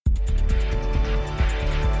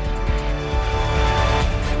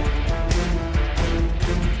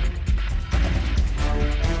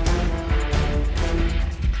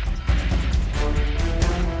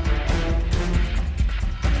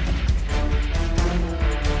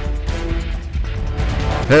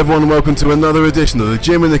Hey everyone, and welcome to another edition of the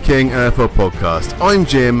Jim and the King NFL podcast. I'm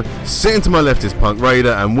Jim, sitting to my left is Punk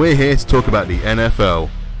Raider, and we're here to talk about the NFL.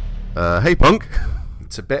 Hey Punk.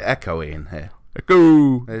 It's a bit echoey in here.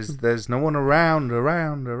 Echo. There's no one around.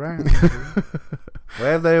 Where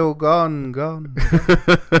have they all gone?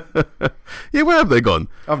 Yeah, where have they gone?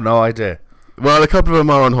 I've no idea. Well, a couple of them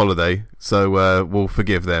are on holiday, so we'll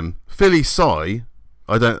forgive them. Philly Cy,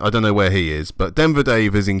 I don't know where he is, but Denver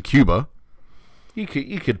Dave is in Cuba. You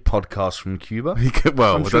could podcast from Cuba. I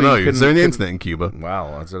don't know. Is there any internet in Cuba?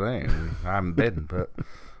 Well, I don't know. I haven't been, but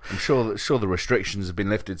I'm sure the restrictions have been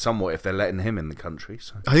lifted somewhat if they're letting him in the country.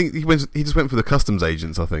 So. I think he just went for the customs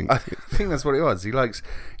agents. I think that's what it was. He likes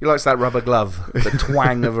that rubber glove, the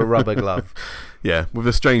twang of a rubber glove. Yeah, with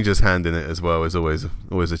a stranger's hand in it as well is always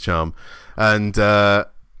a charm. And the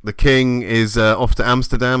King is off to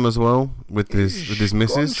Amsterdam as well with his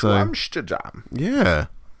missus. So Amsterdam. Yeah.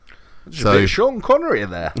 So a bit Sean Connery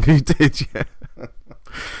there. He did, yeah.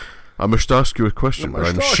 I must ask you a question, but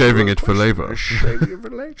I'm shaving it for later.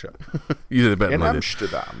 You did it better in than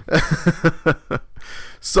Amsterdam.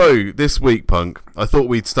 So this week, Punk, I thought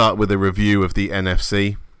we'd start with a review of the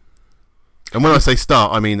NFC. And when I say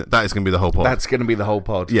start, I mean that is going to be the whole pod. That's going to be the whole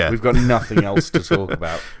pod. Yeah. We've got nothing else to talk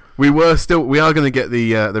about. We are going to get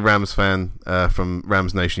the Rams fan from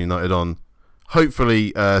Rams Nation United on,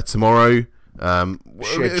 hopefully tomorrow.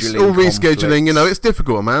 It's all rescheduling, it's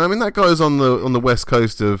difficult, man. I mean, that guy's on the west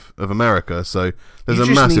coast of America, so there's a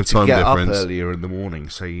massive time difference. You just need to get up earlier in the morning,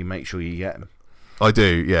 so you make sure you get him. I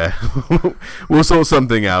do, yeah. We'll sort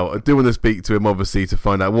something out. I do want to speak to him, obviously, to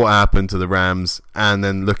find out what happened to the Rams, and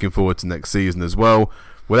then looking forward to next season as well.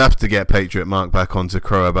 We'll have to get Patriot Mark back on to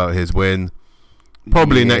crow about his win.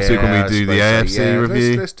 Probably next week when we do the AFC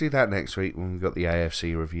review. Let's do that next week when we've got the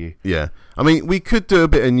AFC review. Yeah. I mean, we could do a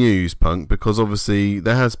bit of news, Punk, because obviously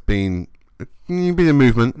there has been a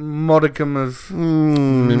movement. Modicum of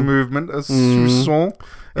movement, as you saw.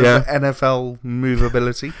 NFL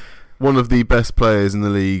movability. One of the best players in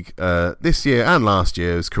the league this year and last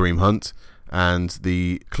year is Kareem Hunt, and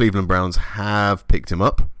the Cleveland Browns have picked him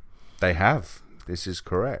up. They have. This is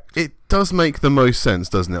correct. It does make the most sense,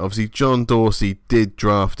 doesn't it? Obviously, John Dorsey did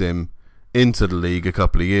draft him into the league a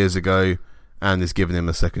couple of years ago and is giving him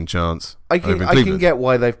a second chance. I can get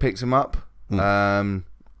why they've picked him up. I'm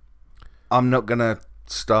not going to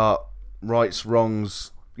start rights,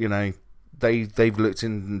 wrongs. They've looked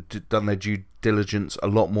in and done their due diligence a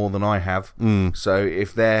lot more than I have. So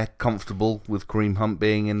if they're comfortable with Kareem Hunt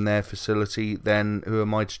being in their facility, then who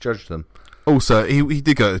am I to judge them? Also, he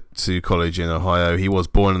did go to college in Ohio. He was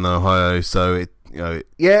born in Ohio, so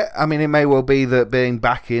yeah, I mean, it may well be that being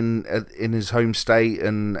back in his home state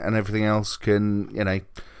and everything else can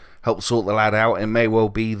help sort the lad out. It may well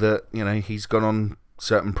be that he's gone on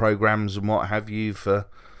certain programs and what have you for.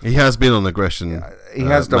 He has been on aggression. He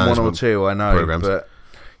has done one or two, I know, programs. But.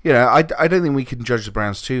 I don't think we can judge the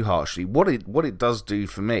Browns too harshly. What it does do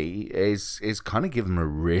for me is kind of give them a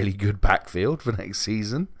really good backfield for next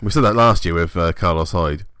season. We said that last year with Carlos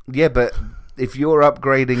Hyde. Yeah, but if you're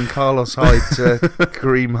upgrading Carlos Hyde to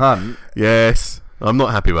Kareem Hunt, yes, I'm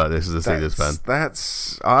not happy about this as a Steelers fan.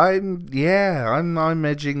 I'm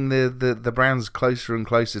edging the Browns closer and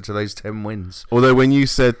closer to those 10 wins. Although when you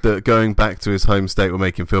said that going back to his home state will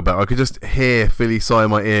make him feel better, I could just hear Philly Cy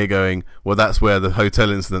in my ear going, well, that's where the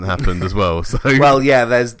hotel incident happened as well. So well, yeah,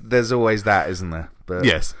 there's always that, isn't there? But,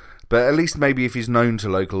 yes. But at least maybe if he's known to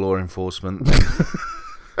local law enforcement, then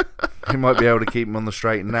he might be able to keep him on the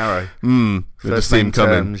straight and narrow. First name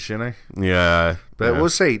coming. Terms, Yeah. But we'll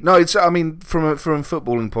see. No, from a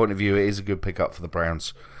footballing point of view, it is a good pickup for the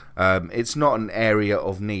Browns. It's not an area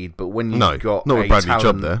of need, but when you've got not with Bradley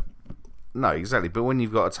Chubb there. No, exactly. But when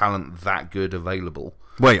you've got a talent that good available.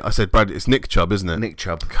 Wait, I said Bradley. It's Nick Chubb, isn't it? Nick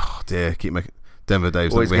Chubb. God, dear, keep making Denver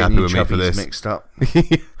Dave's not be happy with me for this. Mixed up.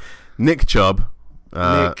 Nick Chubb.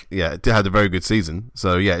 Yeah, had a very good season.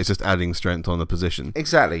 So yeah, it's just adding strength on the position.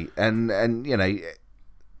 Exactly, and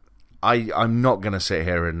I'm not going to sit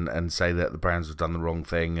here and say that the Browns have done the wrong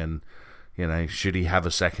thing, and should he have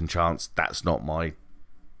a second chance? That's not my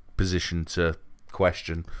position to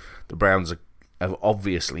question. The Browns are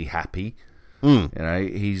obviously happy.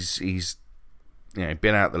 He's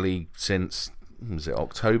been out the league since. Was it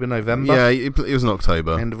October, November? Yeah, it was in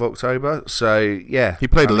October. End of October. So yeah, he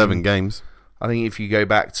played 11 games. I think if you go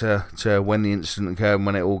back to when the incident occurred and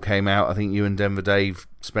when it all came out, I think you and Denver Dave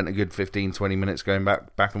spent a good 15-20 minutes going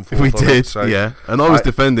back and forth. We did, so yeah. And I was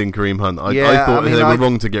defending Kareem Hunt. I thought they were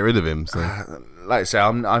wrong to get rid of him. So. Like I say,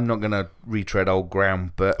 I'm not going to retread old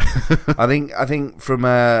ground, but I think from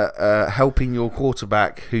a helping your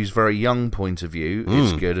quarterback who's very young point of view,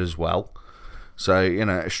 it's good as well. So,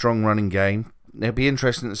 a strong running game. It'll be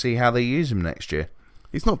interesting to see how they use him next year.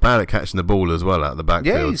 He's not bad at catching the ball as well out of the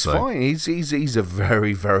backfield. Yeah, he's fine. He's a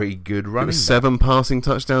very, very good running back. 7 passing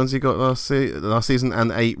touchdowns he got last season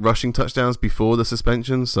and 8 rushing touchdowns before the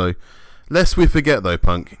suspension. So, lest we forget though,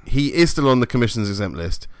 Punk, he is still on the commission's exempt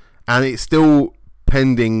list, and it's still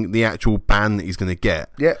pending the actual ban that he's going to get.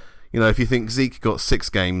 Yeah. If you think Zeke got 6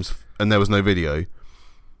 games and there was no video,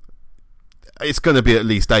 it's going to be at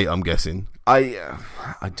least 8, I'm guessing. I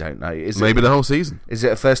don't know. Maybe the whole season. Is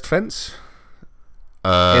it a first offence?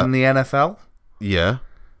 In the NFL? Yeah.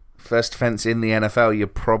 First offence in the NFL, you're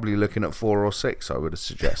probably looking at 4 or 6, I would have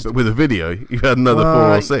suggested. But with a video, you had another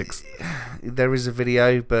 4 or 6. There is a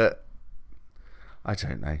video, but I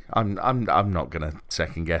don't know. I'm not going to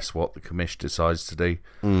second guess what the commish decides to do.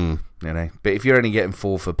 But if you're only getting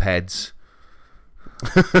 4 for peds,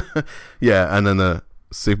 yeah, and then a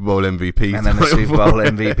Super Bowl MVP, and then a Super Bowl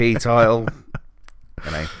MVP title,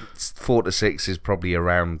 4 to 6 is probably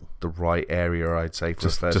around the right area, I'd say. For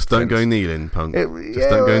just don't go kneeling, Punk. Don't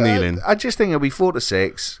go kneeling. I just think it'll be 4 to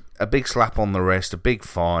 6, a big slap on the wrist, a big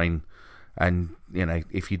fine, and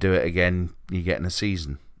if you do it again, you're getting a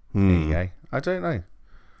season. There you go. I don't know.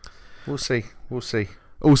 We'll see.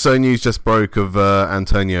 Also, news just broke of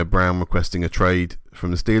Antonio Brown requesting a trade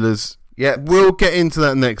from the Steelers. Yeah, we'll get into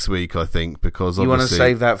that next week, I think, because obviously... You want to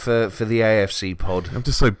save that for the AFC pod? I'm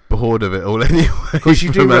just so bored of it all anyway. Because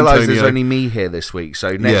you do realise there's only me here this week,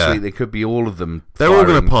 so next week there could be all of them. They're all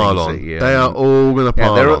going to pile on. They are all going to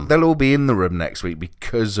pile on. They'll all be in the room next week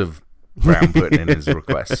because of Brown putting in his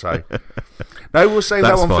request. So, no, we'll save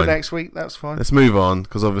that one for next week. That's fine. Let's move on,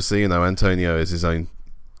 because obviously, Antonio is his own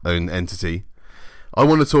entity. I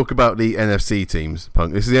want to talk about the NFC teams,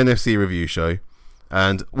 Punk. This is the NFC Review Show.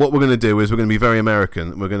 And what we're going to do is we're going to be very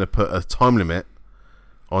American. We're going to put a time limit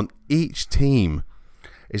on each team.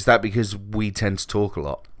 Is that because we tend to talk a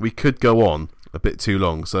lot? We could go on a bit too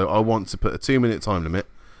long. So I want to put a 2-minute time limit.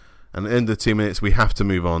 And at the end of the 2 minutes, we have to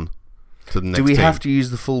move on to the next team. Do we have to use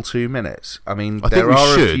the full 2 minutes? I mean, there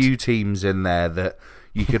are a few teams in there that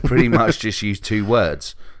you could pretty much just use 2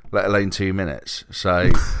 words, let alone 2 minutes. So...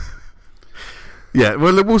 Yeah,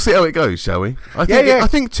 well, we'll see how it goes, shall we? I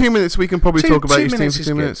think 2 minutes we can probably talk about each team for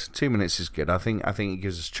 2 minutes. 2 minutes is good. I think it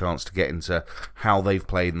gives us a chance to get into how they've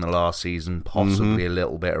played in the last season, possibly a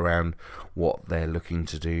little bit around what they're looking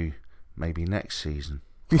to do maybe next season.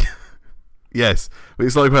 Yes, but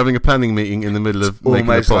it's like we're having a planning meeting in the middle of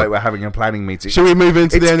almost like we're having a planning meeting. Shall we move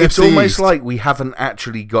into the NFC? It's almost like we haven't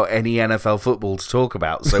actually got any NFL football to talk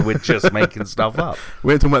about, so we're just making stuff up.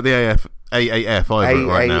 We're talking about the AAF either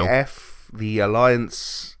right now. AAF. The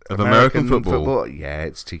Alliance of American Football. Yeah,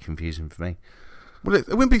 it's too confusing for me. Well, it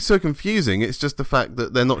wouldn't be so confusing. It's just the fact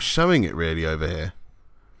that they're not showing it really over here.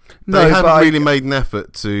 No, they haven't really made an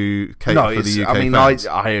effort to cater for the UK fans.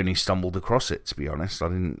 I only stumbled across it, to be honest. I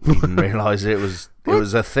didn't even realise it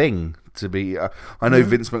was a thing to be. I know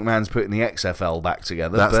Vince McMahon's putting the XFL back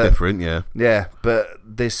together. That's different, yeah. Yeah, but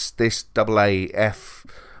this AAF...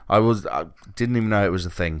 I didn't even know it was a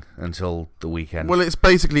thing until the weekend. Well, it's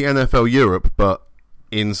basically NFL Europe, but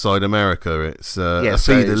inside America. It's a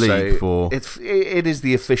feeder league for... It is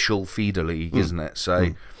the official feeder league, isn't it? So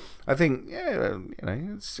I think,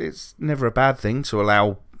 it's never a bad thing to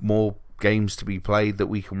allow more games to be played that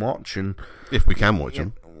we can watch. And if we can watch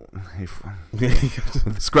them.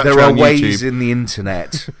 There are ways in the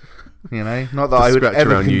internet... not that I would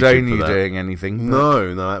ever condone you doing anything.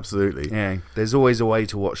 No, absolutely. Yeah, there's always a way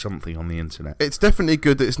to watch something on the internet. It's definitely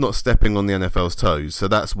good that it's not stepping on the NFL's toes, so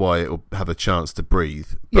that's why it'll have a chance to breathe.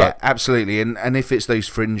 Yeah, absolutely. And if it's those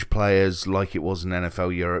fringe players like it was in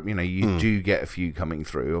NFL Europe, you do get a few coming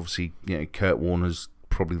through. Obviously, Kurt Warner's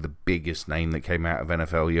probably the biggest name that came out of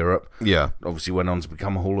NFL Europe. Yeah. Obviously went on to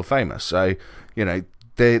become a Hall of Famer. So,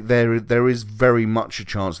 there is very much a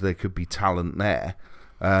chance there could be talent there.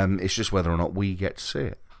 It's just whether or not we get to see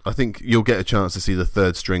it. I think you'll get a chance to see the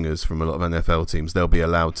third stringers from a lot of NFL teams. They'll be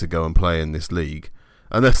allowed to go and play in this league,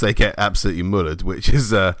 unless they get absolutely mullered, which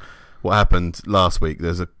is what happened last week.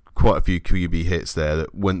 There's quite a few QB hits there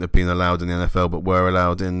that wouldn't have been allowed in the NFL, but were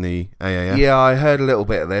allowed in the AAF. Yeah, I heard a little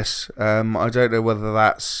bit of this. I don't know whether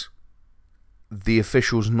that's the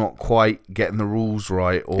officials not quite getting the rules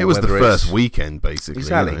right, or it was the first weekend, basically.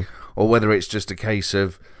 Exactly. Or whether it's just a case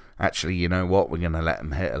of, actually, you know what, we're going to let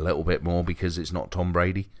them hit a little bit more because it's not Tom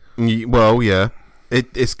Brady. Well, yeah.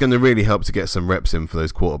 It's going to really help to get some reps in for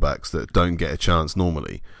those quarterbacks that don't get a chance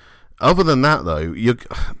normally. Other than that, though,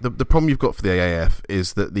 the problem you've got for the AAF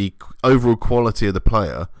is that the overall quality of the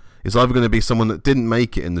player is either going to be someone that didn't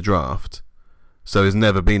make it in the draft, so has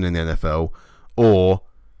never been in the NFL, or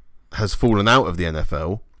has fallen out of the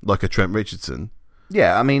NFL like a Trent Richardson.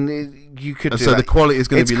 Yeah, I mean, you could. And do so that. the quality is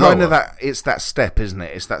going to be lower. It's kind lower. of that. It's that step, isn't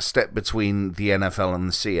it? It's that step between the NFL and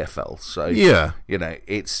the CFL. So yeah,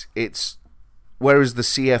 it's whereas the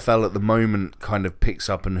CFL at the moment kind of picks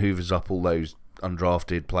up and hoovers up all those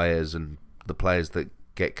undrafted players and the players that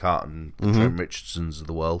get cut and the Trent Richardsons of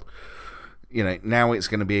the world. Now it's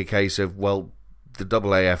going to be a case of, well, the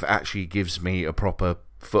AAF actually gives me a proper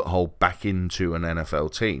foothold back into an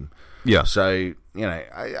NFL team. yeah. So,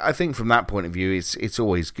 I think from that point of view, it's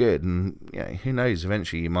always good. And, who knows,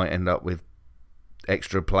 eventually you might end up with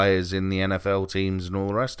extra players in the NFL teams and all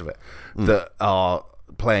the rest of it that are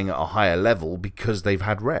playing at a higher level because they've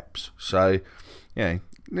had reps. So, I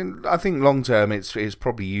think long term it's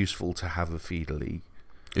probably useful to have a feeder league.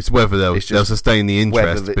 It's whether they'll sustain the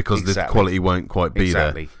interest because the quality won't quite be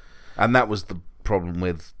there. And that was the problem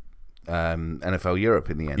with NFL Europe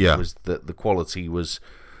in the end. Yeah. Was that the quality was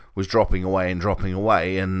dropping away,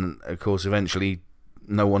 and of course eventually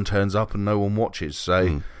no one turns up and no one watches.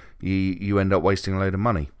 So you end up wasting a load of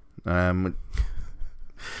money.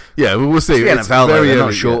 Yeah, we'll see. It's the NFL, they're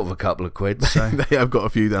not short of a couple of quid. So. They have got a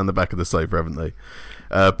few down the back of the sofa, haven't they?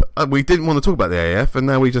 But we didn't want to talk about the AF, and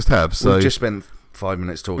now we just have. So we've just spent 5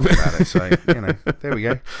 minutes talking about it. So there we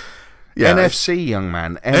go. Yeah, NFC, young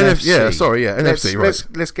man. NFC. NFC.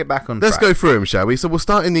 Right. Let's get back on. Let's track. go through them, shall we? So we'll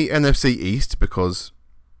start in the NFC East because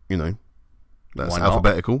that's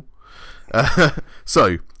alphabetical.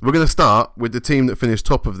 So we're going to start with the team that finished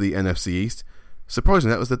top of the NFC East.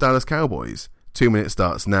 Surprisingly, that was the Dallas Cowboys. 2 minute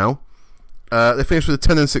starts now. They finished with a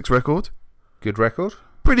 10-6 record. Good record.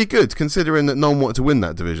 Pretty good, considering that no one wanted to win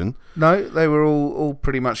that division. No, they were all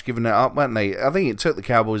pretty much giving it up, weren't they? I think it took the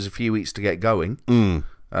Cowboys a few weeks to get going.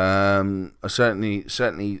 Certainly.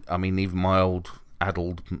 I mean, even my old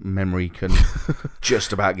addled memory can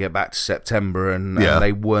just about get back to September, and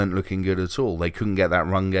they weren't looking good at all. They couldn't get that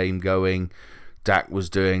run game going. Dak was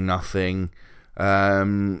doing nothing.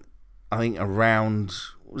 I think around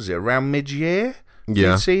mid-year,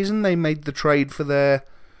 mid-season, they made the trade for their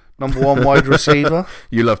number one wide receiver.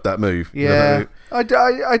 You loved that move. Yeah, I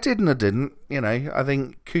did and I didn't. I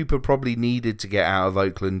think Cooper probably needed to get out of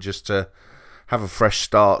Oakland just to have a fresh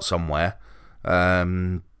start somewhere.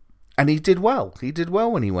 And he did well. He did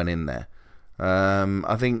well when he went in there.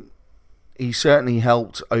 I think he certainly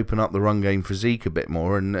helped open up the run game for Zeke a bit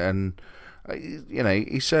more, and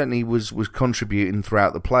he certainly was contributing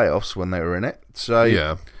throughout the playoffs when they were in it.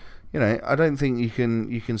 So I don't think you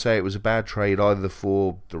can say it was a bad trade either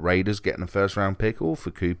for the Raiders getting a first round pick or for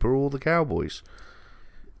Cooper or the Cowboys.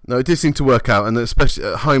 No, it did seem to work out, and especially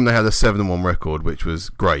at home they had a 7-1 record, which was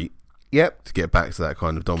great. Yep. To get back to that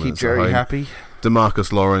kind of dominance. Keep Jerry happy.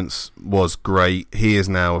 DeMarcus Lawrence was great. He is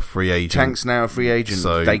now a free agent. Tank's now a free agent.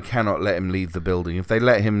 So they cannot let him leave the building. If they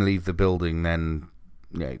let him leave the building, then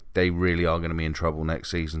they really are going to be in trouble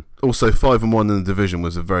next season. Also, 5-1 in the division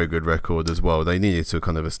was a very good record as well. They needed to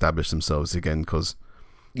kind of establish themselves again because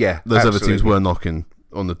those other teams were knocking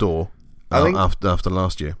on the door after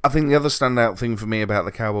last year. I think the other standout thing for me about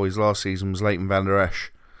the Cowboys last season was Leighton Vander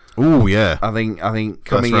Esch. Oh yeah, I think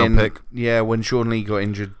coming in, when Sean Lee got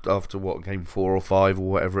injured after game 4 or 5 or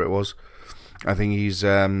whatever it was, I think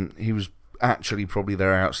he was actually probably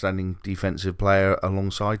their outstanding defensive player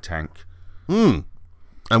alongside Tank. And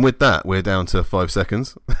with that, we're down to 5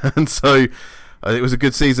 seconds, and so it was a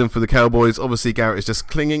good season for the Cowboys. Obviously, Garrett is just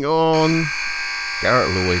clinging on. Garrett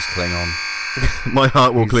will always cling on. My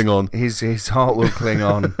heart will cling on. His heart will cling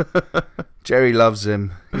on. Jerry loves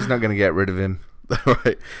him. He's not going to get rid of him. All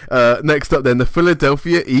right. Next up, then, the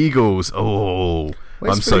Philadelphia Eagles. Oh,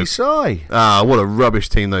 where's Philly Cy? What a rubbish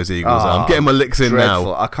team those Eagles are. I'm getting my licks in dreadful.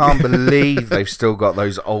 now. I can't believe they've still got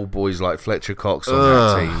those old boys like Fletcher Cox on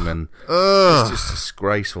that team, and it's just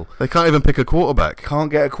disgraceful. They can't even pick a quarterback.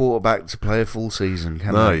 Can't get a quarterback to play a full season,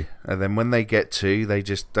 can they? And then when they get to, they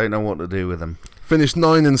just don't know what to do with them. Finished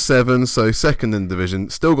 9-7, so second in the division.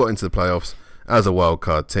 Still got into the playoffs as a wild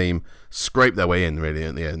card team. Scraped their way in, really,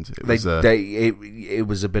 at the end. It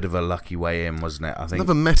was a bit of a lucky way in, wasn't it? I think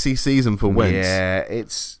another messy season for Wentz.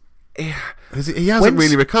 Yeah, he hasn't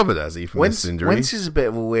really recovered, has he, from this injury? Wentz is a bit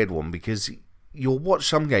of a weird one because you'll watch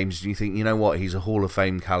some games and you think, you know what, he's a Hall of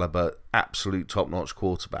Fame caliber, absolute top-notch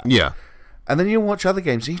quarterback. Yeah. And then you'll watch other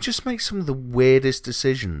games and he just makes some of the weirdest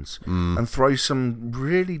decisions and throws some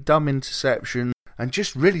really dumb interceptions and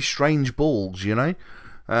just really strange balls,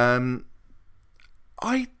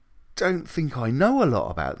 I don't think I know a lot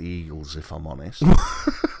about the Eagles, if I'm honest.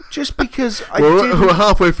 Just because we're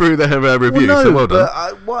halfway through their review, so well done.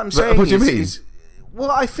 But what I'm saying what do you mean?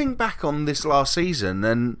 I think back on this last season,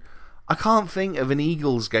 and I can't think of an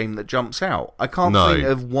Eagles game that jumps out. I can't think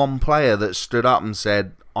of one player that stood up and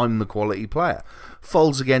said, I'm the quality player.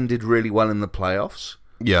 Foles again did really well in the playoffs.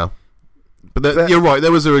 Yeah. But you're right,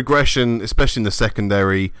 there was a regression, especially in the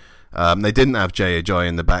secondary. They didn't have Jay Ajayi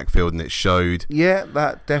in the backfield, and it showed. Yeah,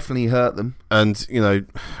 that definitely hurt them. And,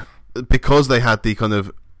 because they had the kind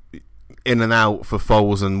of in and out for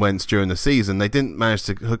Foles and Wentz during the season, they didn't manage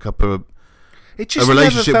to hook up a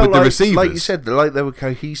relationship with the receivers. Like you said, like they were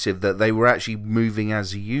cohesive, that they were actually moving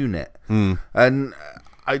as a unit. And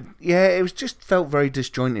it was just felt very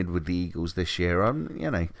disjointed with the Eagles this year.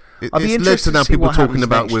 It's led to now people talking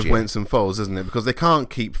about with Wentz and Foles, isn't it? Because they can't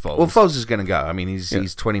keep Foles. Well, Foles is going to go. I mean,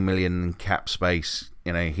 he's 20 million in cap space.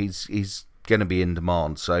 He's going to be in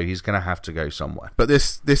demand, so he's going to have to go somewhere. But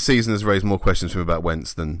this season has raised more questions for me about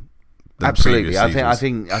Wentz than absolutely. I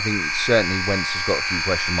think certainly Wentz has got a few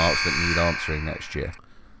question marks that need answering next year.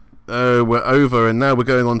 We're over, and now we're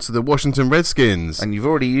going on to the Washington Redskins. And you've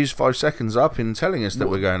already used 5 seconds up in telling us that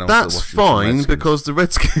we're going on to the Washington Redskins. That's fine, because the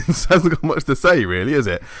Redskins hasn't got much to say, really, is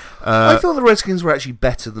it? I thought the Redskins were actually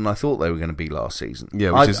better than I thought they were going to be last season.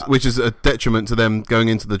 Yeah, which is a detriment to them going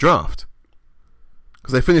into the draft.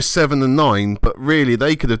 Because they finished 7-9, but really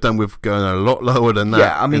they could have done with going a lot lower than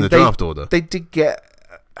that in the draft order. They did get...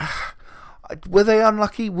 Were they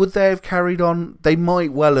unlucky? Would they have carried on? They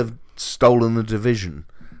might well have stolen the division.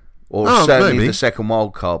 Or certainly maybe the second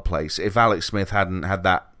wildcard place if Alex Smith hadn't had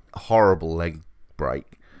that horrible leg break.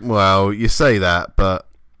 Well, you say that, but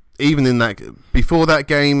even in that... Before that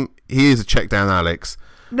game, he is a check down Alex.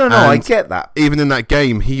 No, I get that. Even in that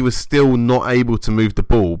game, he was still not able to move the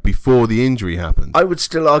ball before the injury happened. I would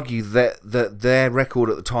still argue that their record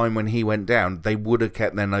at the time when he went down, they would have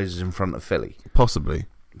kept their noses in front of Philly. Possibly.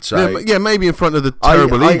 So maybe in front of the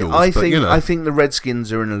terrible Eagles. I think the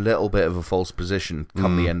Redskins are in a little bit of a false position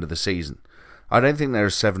come the end of the season. I don't think they're a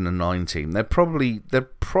 7-9 team. They're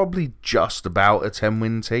probably just about a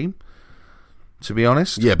 10-win team, to be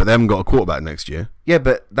honest. Yeah, but they haven't got a quarterback next year. Yeah,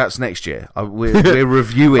 but that's next year. We're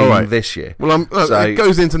reviewing this year. Well, it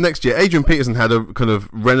goes into next year. Adrian Peterson had a kind of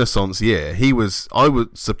renaissance year. I was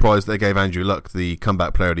surprised they gave Andrew Luck the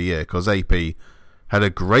comeback player of the year because AP had a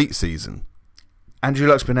great season. Andrew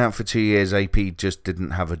Luck's been out for 2 years. AP just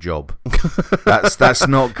didn't have a job. That's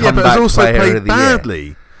not comeback yeah, but he's also player played of the badly.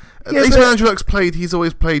 Year. At least when Andrew Luck's played, he's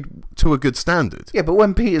always played to a good standard. Yeah, but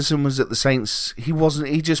when Peterson was at the Saints, he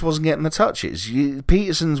just wasn't getting the touches.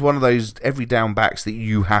 Peterson's one of those every down backs that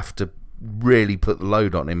you have to really put the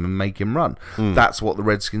load on him and make him run. That's what the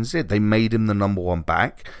Redskins did. They made him the number one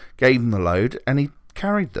back, gave him the load, and he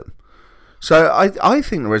carried them. So I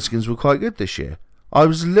think the Redskins were quite good this year. I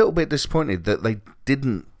was a little bit disappointed that they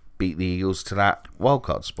didn't beat the Eagles to that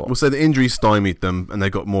wildcard spot. We'll say the injuries stymied them, and they've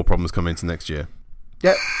got more problems coming into next year.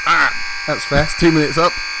 Yep, that's fair. It's 2 minutes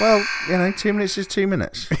up. Well, 2 minutes is 2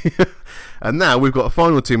 minutes. And now we've got a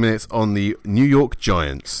final 2 minutes on the New York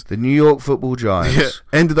Giants. The New York Football Giants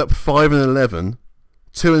ended up 5-11,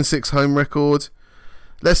 2-6 home record.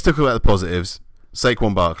 Let's talk about the positives.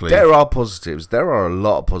 Saquon Barkley. There are positives. There are a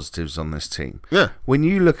lot of positives on this team. Yeah. When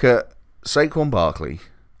you look at Saquon Barkley,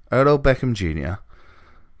 Odell Beckham Jr.,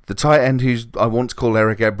 the tight end who's I want to call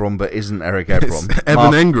Eric Ebron but isn't Eric Ebron,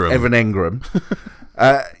 Evan Engram.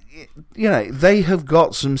 They have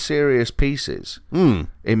got some serious pieces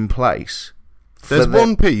in place. There's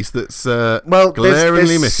one piece that's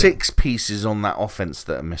glaringly missing. 6 pieces on that offense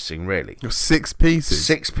that are missing, really. 6 pieces?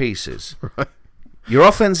 6 pieces. Right. Your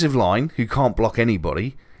offensive line, who can't block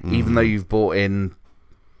anybody, even though you've bought in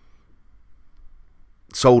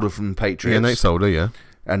Solder from the Patriots. Yeah, Nate Solder, yeah.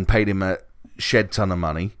 And paid him a shed ton of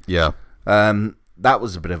money. Yeah. That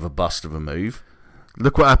was a bit of a bust of a move.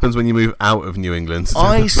 Look what happens when you move out of New England.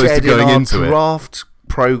 I said in our draft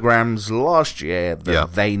programs last year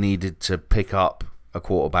that they needed to pick up a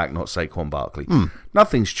quarterback, not Saquon Barkley.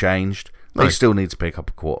 Nothing's changed. They still need to pick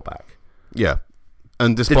up a quarterback. Yeah.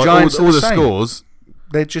 And despite all the scores...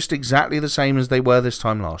 They're just exactly the same as they were this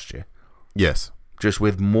time last year. Yes. Just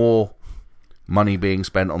with more money being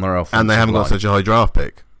spent on their offensive and they haven't got such a high draft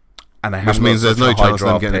pick, which means there's no chance of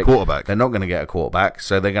them getting a quarterback. They're not going to get a quarterback,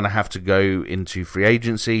 so they're going to have to go into free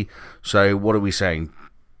agency. So what are we saying?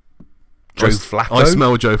 Joe Flacco? I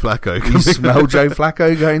smell Joe Flacco. You smell Joe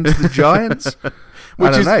Flacco going to the Giants?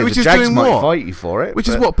 Which the Jags might fight you for it. Which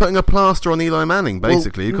is what, putting a plaster on Eli Manning,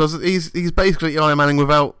 basically, because he's basically Eli Manning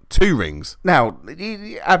without 2 rings. Now,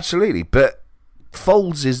 absolutely, but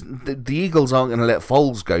Foles is the Eagles aren't going to let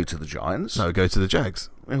Foles go to the Giants. No, go to the Jags.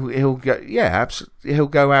 He'll go. Yeah, absolutely. He'll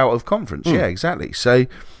go out of conference. Yeah, exactly. So,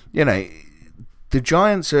 the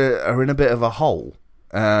Giants are in a bit of a hole,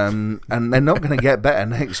 and they're not going to get better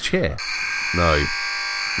next year.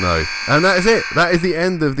 No, and that is it. That is the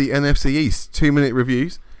end of the NFC East 2-minute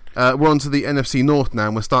reviews. We're on to the NFC North now,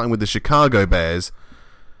 and we're starting with the Chicago Bears.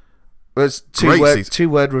 Well, it's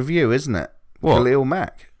two-word review, isn't it? What? Khalil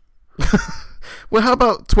Mack. Well, how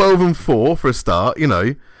about 12-4 for a start? You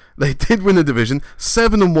know, they did win the division,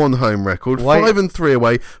 7-1 home record, 5-3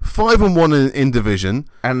 away, 5-1 in division.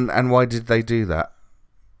 And why did they do that?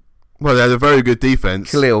 Well, they had a very good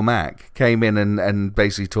defense. Khalil Mack came in and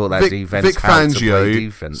basically taught that defense Vic how to Fangio play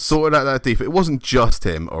defense. Sorted out that defense. It wasn't just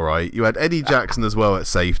him, all right. You had Eddie Jackson as well at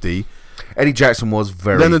safety. Eddie Jackson was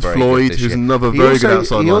very Leonard very Floyd, good this who's year. another very good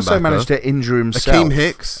outside linebacker. He also managed to injure himself Akeem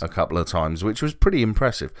Hicks a couple of times, which was pretty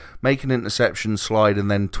impressive. Make an interception, slide, and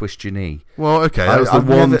then twist your knee. Well, okay, that was the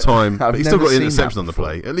one time. But he still got an interception on the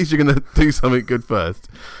play. At least you're going to do something good first.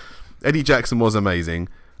 Eddie Jackson was amazing.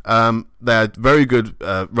 They had very good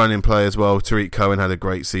running play as well. Tariq Cohen had a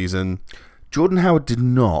great season. Jordan Howard did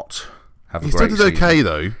not have a great season. He still did okay,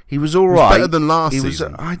 though. He was all right. Better than last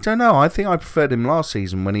season. I don't know. I think I preferred him last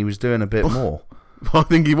season when he was doing a bit more. I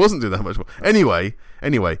think he wasn't doing that much more. Anyway,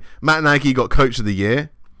 Matt Nagy got Coach of the Year.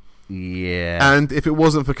 Yeah. And if it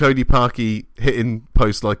wasn't for Cody Parkey hitting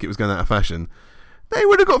posts like it was going out of fashion, they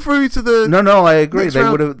would have got through to the... No, I agree.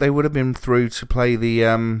 They would have been through to play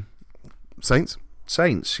the... Saints?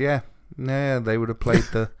 Saints, yeah. Yeah, they would have played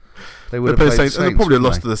the... They would have played the Saints, and they probably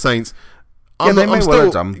lost to the Saints. Yeah, they may well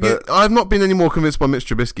have done, but... I've not been any more convinced by Mitch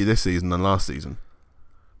Trubisky this season than last season.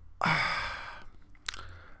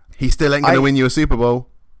 He still ain't going to win you a Super Bowl.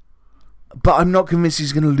 But I'm not convinced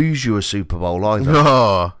he's going to lose you a Super Bowl either.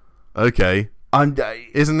 Oh, okay.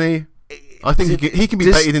 Isn't he? I think he can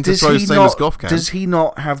be baited into throws same as Goff can. Does he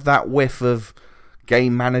not have that whiff of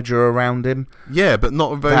game manager around him? Yeah, but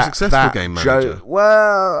not a very successful game manager.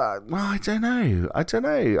 Well, I don't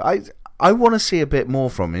know. I want to see a bit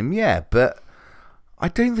more from him, yeah, but I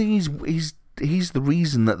don't think he's the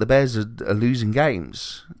reason that the Bears are losing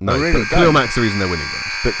games. No, but Khalil Mack's the reason they're winning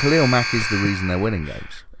games. But Khalil Mack is the reason they're winning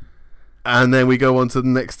games. And then we go on to the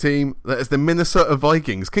next team. That is the Minnesota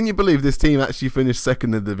Vikings. Can you believe this team actually finished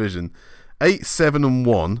second in the division?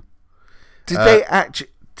 8-7-1. Did they actually...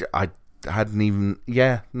 I hadn't even...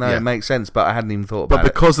 Yeah, it makes sense, but I hadn't even thought about it.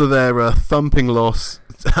 But because of their thumping loss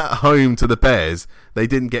at home to the Bears, they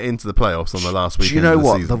didn't get into the playoffs on the last weekend. Do you know of the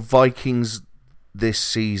what? season. The Vikings this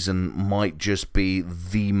season might just be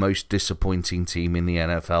the most disappointing team in the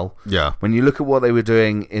NFL. Yeah. When you look at what they were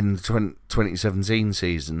doing in the 2017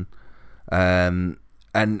 season, and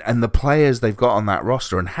the players they've got on that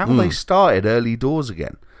roster, and how they started early doors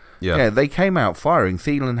again. Yeah, they came out firing.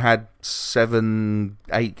 Thielen had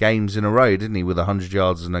 7-8 games in a row, didn't he, with 100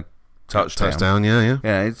 yards and a touchdown.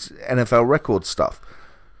 Yeah, it's NFL record stuff.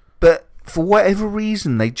 But for whatever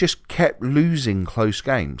reason, they just kept losing close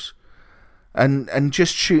games. And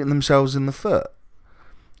just shooting themselves in the foot.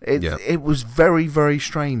 It was very, very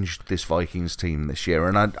strange, this Vikings team this year,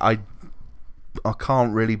 and I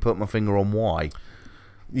can't really put my finger on why.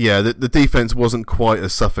 Yeah, the defense wasn't quite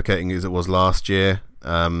as suffocating as it was last year.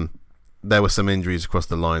 There were some injuries across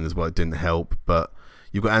the line as well. It didn't help, but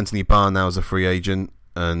you've got Anthony Barr now as a free agent,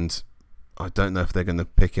 and I don't know if they're going to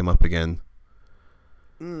pick him up again.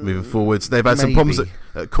 Moving forwards, they've had some problems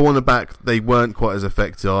at cornerback. They weren't quite as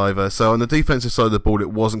effective either. So on the defensive side of the ball,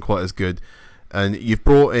 it wasn't quite as good. And you've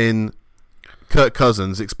brought in Kirk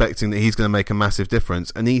Cousins, expecting that he's going to make a massive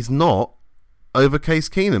difference, and he's not over Case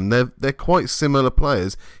Keenum. They're quite similar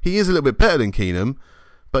players. He is a little bit better than Keenum,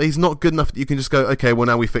 but he's not good enough that you can just go, okay, well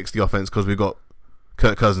now we fix the offense because we've got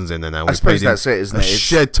Kirk Cousins in there now. I suppose that's it, isn't it? A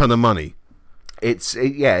shed ton of money. It's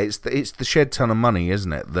the shed ton of money,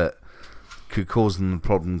 isn't it, that could cause them the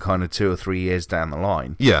problem kind of 2 or 3 years down the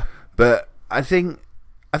line. Yeah. But I think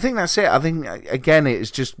that's it. I think, again,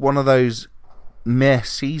 it's just one of those meh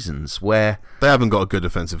seasons where... They haven't got a good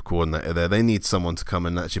offensive coordinator there. They need someone to come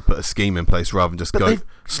and actually put a scheme in place rather than just go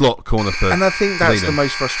slot corner for... And I think that's the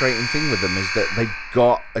most frustrating thing with them is that they've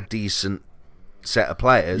got a decent set of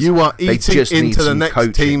players. You are eating into the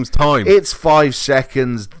next team's time. It's 5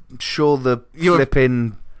 seconds. Sure, the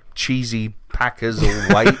flipping cheesy Packers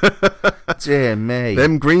will wait. Dear me.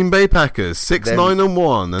 Them Green Bay Packers,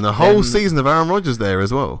 6-9-1, and a whole season of Aaron Rodgers there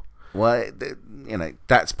as well. Well,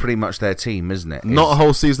 that's pretty much their team, isn't it? Not a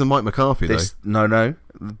whole season of Mike McCarthy, though. No.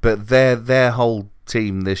 But their whole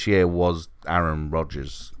team this year was Aaron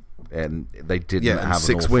Rodgers, and they didn't have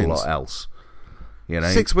an awful lot else.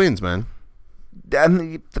 6 wins, man.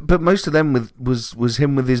 But most of them was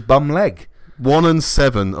him with his bum leg.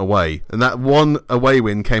 1-7 away, and that one away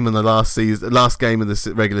win came in the last game of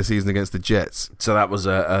the regular season against the Jets. So that was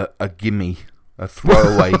a gimme, a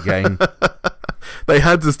throwaway game. They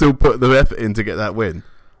had to still put the effort in to get that win.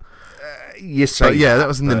 You say, but yeah, that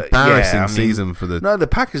was an embarrassing season for the. No, the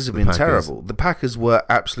Packers have been terrible. The Packers were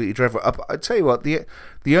absolutely dreadful. I tell you what, the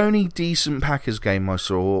only decent Packers game I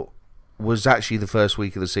saw was actually the first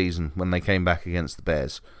week of the season when they came back against the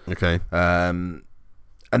Bears. Okay. And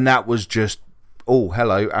that was just, oh,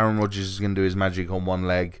 hello, Aaron Rodgers is going to do his magic on one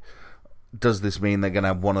leg. Does this mean they're going to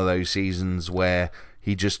have one of those seasons where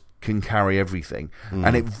he just can carry everything?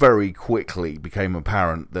 And it very quickly became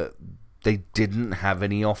apparent that they didn't have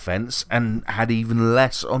any offense and had even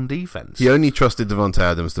less on defense. He only trusted Devontae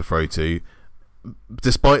Adams to throw to.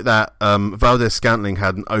 Despite that, Valdez-Scantling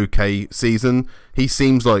had an okay season. He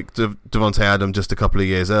seems like Devontae Adams just a couple of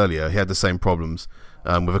years earlier. He had the same problems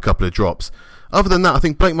with a couple of drops. Other than that, I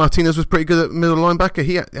think Blake Martinez was pretty good at middle linebacker.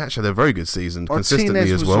 He actually had a very good season consistently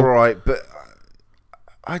Martinez as well. Was all right, but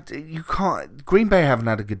you can't. Green Bay haven't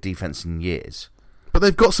had a good defense in years. But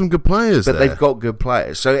they've got some good players there. They've got good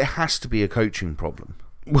players, so it has to be a coaching problem.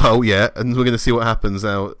 Well, yeah, and we're going to see what happens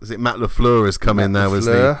now. Is it Matt LaFleur has come in now as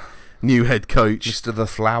the new head coach? Mr. The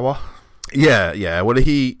Flower. Yeah. Well,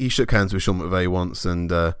 he shook hands with Sean McVay once, and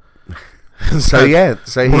so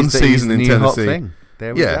one season in Tennessee. Hot thing.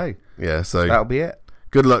 There we go. Yeah, so that'll be it.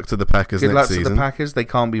 Good luck to the Packers next season. Good luck to the Packers. They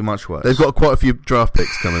can't be much worse. They've got quite a few draft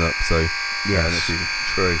picks coming up, so next season.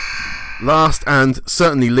 True. Last and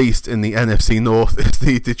certainly least in the NFC North is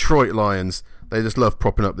the Detroit Lions. They just love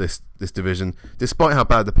propping up this division. Despite how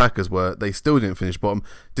bad the Packers were, they still didn't finish bottom.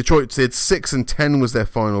 Detroit did 6-10 was their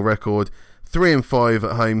final record. 3-5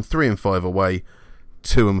 at home, 3-5 away,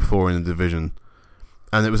 2-4 in the division.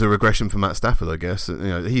 And it was a regression for Matt Stafford, I guess.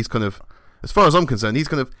 He's kind of, as far as I'm concerned, he's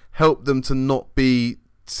kind of helped them to not be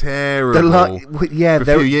terrible for a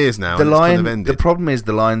few years now. The problem is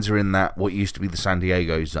the Lions are in that what used to be the San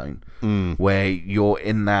Diego zone, where you're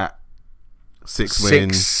in that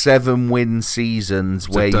 6-7 win seasons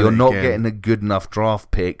where you're not getting a good enough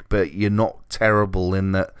draft pick, but you're not terrible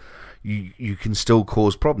in that you can still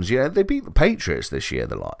cause problems. They beat the Patriots this year,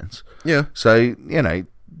 the Lions. Yeah. So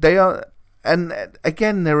they are, and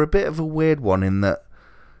again they're a bit of a weird one in that.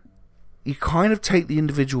 You kind of take the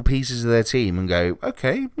individual pieces of their team and go,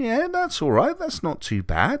 okay, yeah, that's all right. That's not too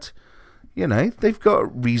bad. They've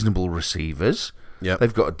got reasonable receivers. Yep.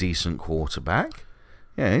 They've got a decent quarterback.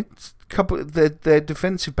 Their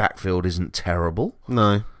defensive backfield isn't terrible.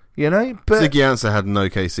 No. But Ziggy Ansah had an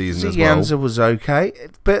okay season as well. Ziggy Ansah was okay,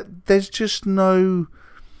 but there's just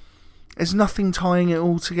there's nothing tying it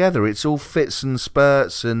all together. It's all fits and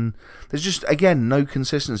spurts, and there's just, again, no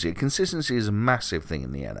consistency. Consistency is a massive thing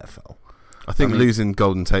in the NFL. I think losing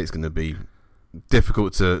Golden Tate's going to be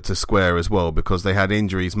difficult to square as well, because they had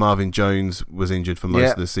injuries. Marvin Jones was injured for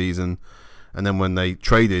most of the season, and then when they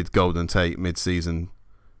traded Golden Tate mid-season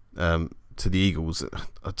to the Eagles,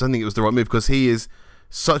 I don't think it was the right move, because he is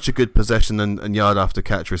such a good possession and yard after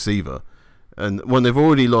catch receiver. And when they've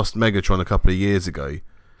already lost Megatron a couple of years ago,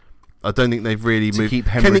 I don't think they've really moved.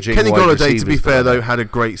 Kenny Golladay, to be fair, though, had a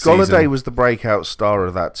great season. Golladay was the breakout star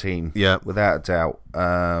of that team, without a doubt.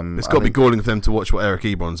 It's got to be galling for them to watch what Eric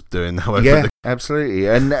Ebron's doing. However, yeah, absolutely.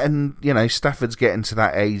 And Stafford's getting to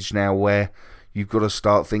that age now where you've got to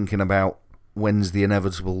start thinking about when's the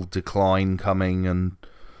inevitable decline coming. And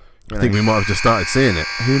I think we might have just started seeing it.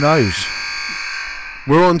 Who knows?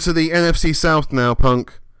 We're on to the NFC South now,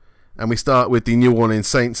 Punk, and we start with the New Orleans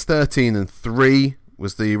Saints. 13-3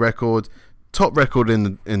 was the record, top record in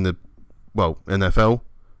the NFL,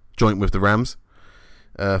 joint with the Rams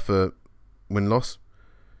for win-loss.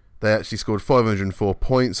 They actually scored 504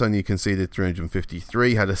 points, only conceded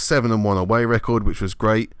 353, had a 7-1 away record, which was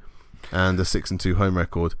great, and a 6-2 home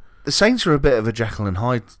record. The Saints are a bit of a Jekyll and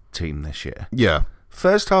Hyde team this year. Yeah.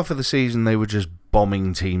 First half of the season, they were just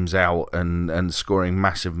bombing teams out and scoring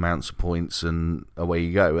massive amounts of points, and away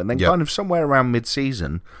you go. And then kind of somewhere around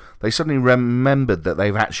mid-season, they suddenly remembered that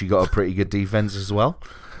they've actually got a pretty good defense as well.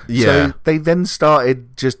 Yeah. So they then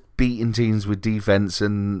started just beating teams with defense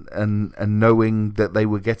and knowing that they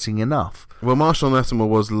were getting enough. Well, Marshall Lattimore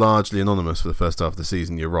was largely anonymous for the first half of the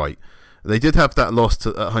season, you're right. They did have that loss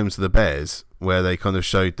at home to the Bears, where they kind of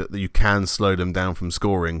showed that you can slow them down from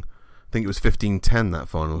scoring. I think it was 15-10, that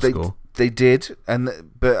final score. They did,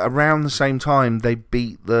 but around the same time, they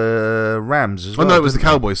beat the Rams as well. Oh, no, it was the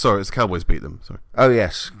Cowboys. Sorry, it's the Cowboys beat them. Sorry. Oh,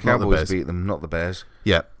 yes. Cowboys beat them, not the Bears.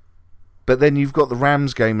 Yeah. But then you've got the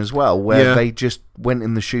Rams game as well, where they just went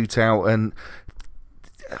in the shootout and...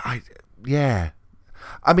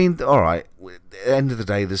 I mean, all right, at the end of the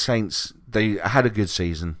day, the Saints, they had a good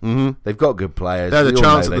season. Mm-hmm. They've got good players. They had a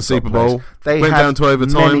chance at the Super Bowl. They went down to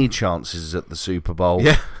overtime. Many chances at the Super Bowl.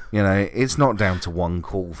 Yeah. It's not down to one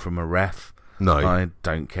call from a ref. No. I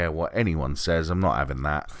don't care what anyone says. I'm not having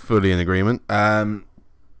that. Fully in agreement.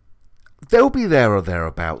 they'll be there or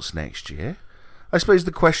thereabouts next year. I suppose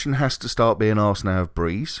the question has to start being asked now of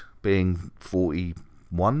Breeze, being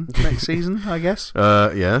 41 next season, I guess.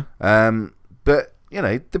 Yeah. But,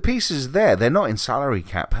 the pieces are there. They're not in salary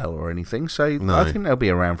cap hell or anything, so No. I think they'll be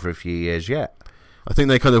around for a few years yet. I think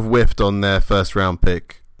they kind of whiffed on their first round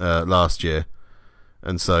pick last year.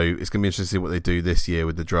 And so it's going to be interesting to see what they do this year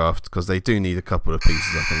with the draft, because they do need a couple of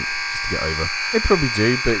pieces, I think, just to get over. They probably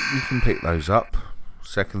do, but you can pick those up.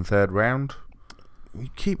 Second, third round. You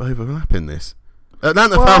keep overlapping this.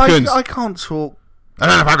 Atlanta Falcons. I can't talk.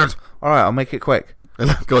 Atlanta Falcons. All right, I'll make it quick.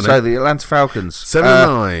 Go on, So the Atlanta Falcons.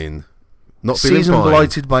 7-9. Not feeling season fine.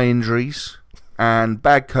 blighted by injuries and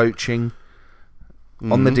bad coaching.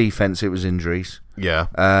 On the defense, it was injuries. Yeah.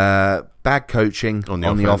 Bad coaching on the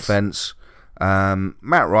offense. offense.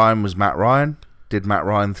 Matt Ryan was Matt Ryan. Did Matt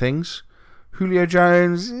Ryan things. Julio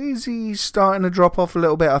Jones, is he starting to drop off a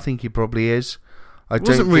little bit? I think he probably is. I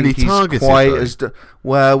Wasn't don't really think he's targeted, quite though. as...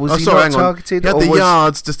 was he not targeted? He had or the was-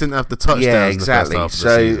 yards, just didn't have the touchdowns Yeah, in the first exactly. half of the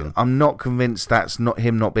So season. I'm not convinced that's not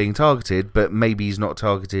him not being targeted, but maybe he's not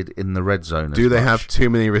targeted in the red zone. Do as they much. have too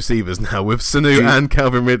many receivers now with Sanu and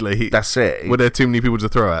Calvin Ridley? That's it. Were there too many people to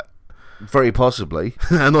throw at? Very possibly.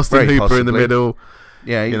 And Austin Very Hooper in the possibly. middle.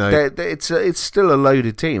 Yeah, it's still a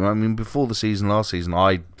loaded team. I mean, before the season last season,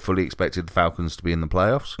 I fully expected the Falcons to be in the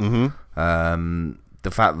playoffs. Mm-hmm.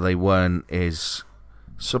 The fact that they weren't is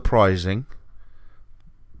surprising,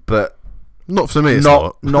 but Not for me, it's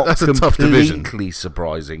not That's a tough division. completely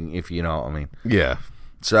surprising, if you know what I mean. Yeah.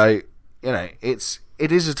 So it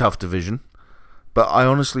is a tough division, but I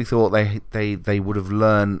honestly thought they would have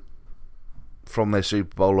learned from their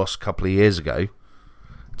Super Bowl loss a couple of years ago.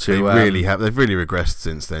 They really have. They've really regressed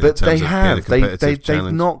since then. But in terms they of have. being a competitive They've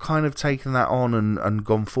challenge. not kind of taken that on and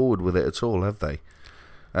gone forward with it at all, have they?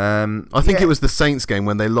 I think it was the Saints game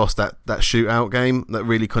when they lost that shootout game that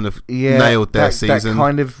really kind of nailed their season. That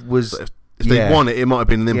kind of was. If they won it, it might have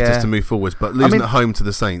been an impetus Yeah. to move forwards. But losing at home to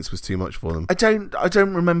the Saints was too much for them. I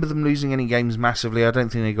don't remember them losing any games massively. I don't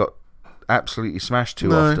think they got absolutely smashed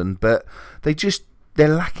too often. But they're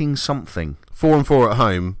lacking something. 4-4 at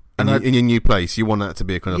home. In your new place, you want that to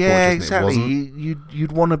be a kind of fortress. Exactly. It wasn't.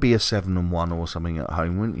 You'd want to be a 7-1 or something at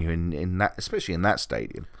home, wouldn't you? In that, especially in that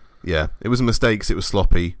stadium. Yeah, it was mistakes. It was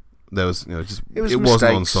sloppy. There was, it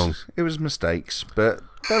wasn't on song. It was mistakes, but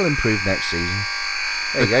they'll improve next season.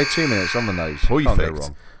 There you go, 2 minutes on the nose. Perfect. Can't go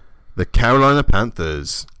wrong. The Carolina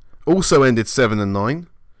Panthers also ended 7-9.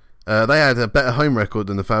 They had a better home record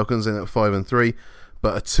than the Falcons, in at 5-3,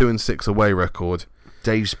 but a 2-6 away record.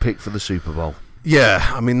 Dave's pick for the Super Bowl.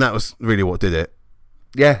 Yeah, I mean that was really what did it.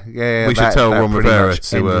 Yeah. We should tell Ron pretty Rivera much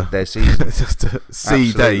to ended their season. just to see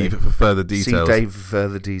Absolutely. Dave for further details. See Dave for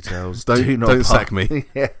further details. Don't sack me.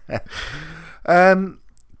 Yeah.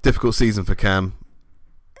 Difficult season for Cam.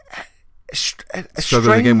 A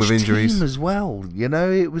Struggling again with strange injuries team as well.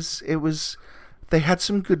 It was. They had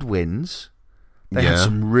some good wins. They had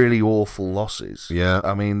some really awful losses. Yeah.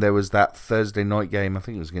 I mean, there was that Thursday night game, I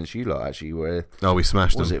think it was against you lot, actually, where... We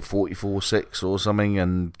smashed them. Was it 44-6 or something?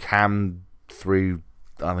 And Cam threw,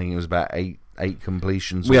 I think it was about eight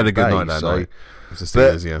completions. We had a good night that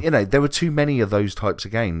night. There were too many of those types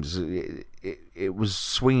of games. It was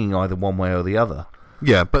swinging either one way or the other.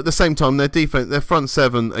 Yeah, but at the same time, their front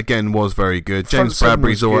seven, again, was very good. James seven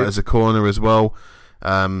Bradbury's was all right good. as a corner as well.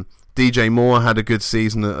 DJ Moore had a good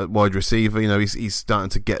season at wide receiver. He's starting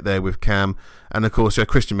to get there with Cam. And, of course,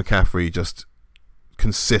 Christian McCaffrey just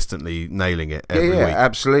consistently nailing it every week.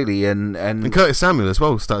 Absolutely. And Curtis Samuel as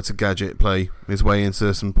well started to gadget play his way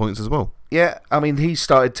into some points as well. Yeah, I mean, he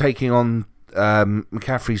started taking on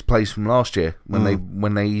McCaffrey's plays from last year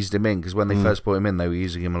when they eased him in, because when they first put him in, they were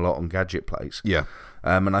using him a lot on gadget plays. Yeah.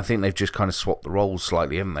 And I think they've just kind of swapped the roles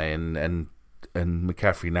slightly, haven't they? And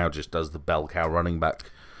McCaffrey now just does the bell cow running back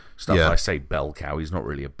stuff. Yeah. I say bell cow, he's not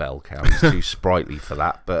really a bell cow. He's too sprightly for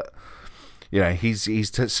that, but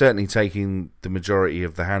he's certainly taking the majority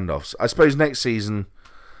of the handoffs. I suppose next season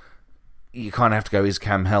you kind of have to go, is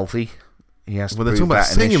Cam healthy? He has to Well, they're prove talking about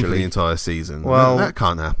that singing initially. for the entire season. Well, that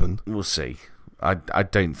can't happen. We'll see. I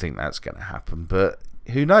don't think that's going to happen, but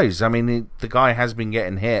who knows? I mean, the guy has been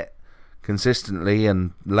getting hit consistently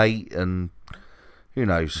and late, and who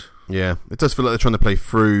knows? Yeah, it does feel like they're trying to play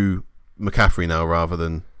through McCaffrey now rather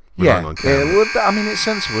than relying on Cam. Well, I mean, it's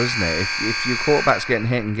sensible, isn't it? If your quarterback's getting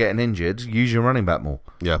hit and getting injured, use your running back more.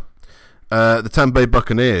 Yeah. The Tampa Bay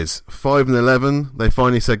Buccaneers, 5-11. They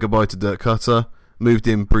finally said goodbye to Dirk Cutter. Moved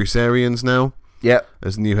in Bruce Arians now. Yep.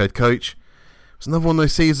 As new head coach. It's another one of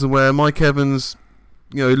those seasons where Mike Evans,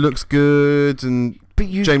 looks good, and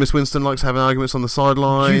Jameis Winston likes having arguments on the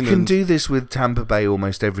sideline. You can do this with Tampa Bay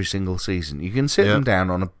almost every single season. You can sit them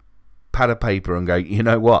down on pad of paper and go, you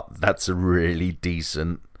know what? That's a really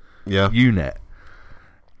decent unit.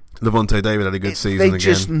 Levante David had a good season again. They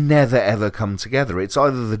just never, ever come together. It's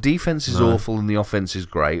either the defense is awful and the offense is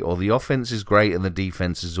great, or the offense is great and the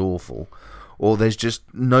defense is awful, or there's just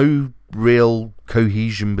no real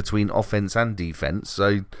cohesion between offense and defense.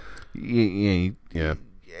 So, they're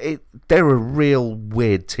a real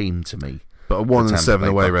weird team to me. But a 1-7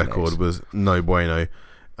 away record was no bueno.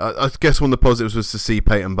 I guess one of the positives was to see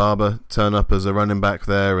Peyton Barber turn up as a running back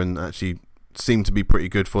there and actually seemed to be pretty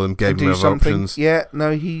good for them. Gave them other options. Yeah,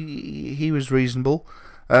 no, he was reasonable.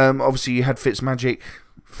 Obviously, you had Fitzmagic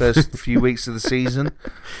first few weeks of the season,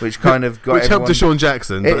 which kind of got helped Deshaun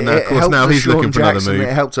Jackson. But of course now he's looking for another move.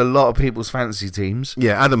 It helped a lot of people's fantasy teams.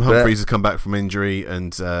 Yeah, Adam Humphries has come back from injury,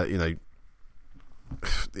 and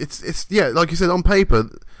it's like you said, on paper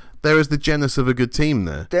there is the genus of a good team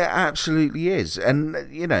there. There absolutely is. And,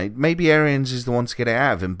 maybe Arians is the one to get it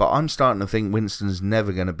out of him, but I'm starting to think Winston's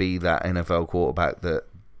never going to be that NFL quarterback that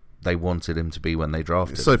they wanted him to be when they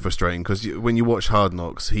drafted him. It's so frustrating because when you watch Hard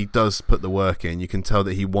Knocks, he does put the work in. You can tell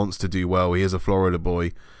that he wants to do well. He is a Florida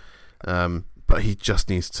boy. But he just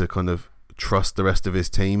needs to kind of trust the rest of his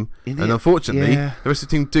team. And unfortunately, the rest of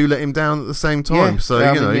the team do let him down at the same time. So,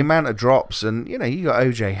 the amount of drops, and, you got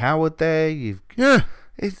O.J. Howard there.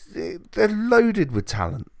 They're loaded with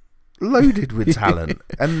talent.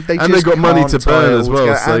 And they've got money to burn as well.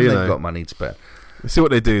 They've got money to burn. Let's see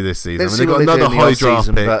what they do this season. They've got another high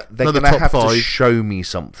draft pick. But they're going to have to show me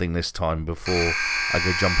something this time before I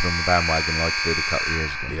go jumping on the bandwagon like I did a couple of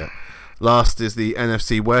years ago. Yeah. Last is the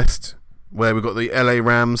NFC West, where we've got the LA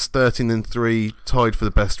Rams 13-3, tied for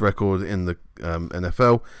the best record in the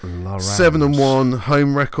NFL. 7-1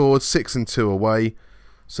 home record, 6-2 away.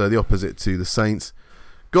 So the opposite to the Saints.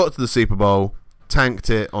 Got to the Super Bowl, tanked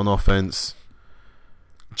it on offense.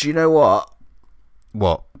 Do you know what?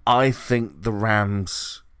 What? I think the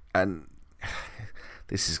Rams, and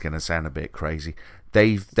this is going to sound a bit crazy,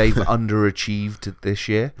 they've underachieved this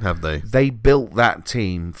year. Have they? They built that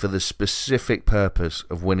team for the specific purpose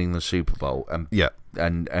of winning the Super Bowl and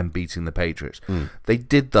beating the Patriots. They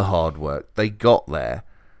did the hard work. They got there,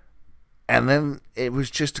 and then it was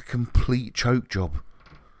just a complete choke job.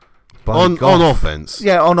 On offense.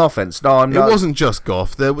 Yeah, on offense. No, I'm not. It wasn't just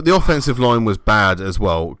Goff. The offensive line was bad as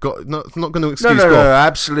well. Not going to excuse Goff. No,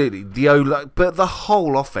 absolutely. But the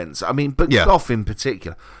whole offense. I mean, Goff in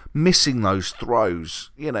particular, missing those throws.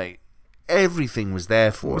 Everything was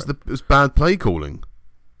there for it. It was bad play calling.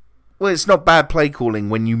 Well, it's not bad play calling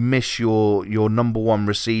when you miss your number one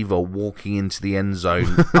receiver walking into the end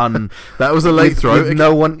zone. That was a late throw. With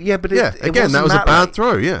no one. Yeah, but that was a bad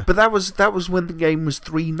throw. Yeah, but that was when the game was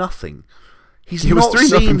 3-0. He was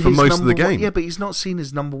 3-0 for most of the game. Yeah, but he's not seen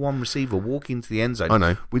his number one receiver walk into the end zone. I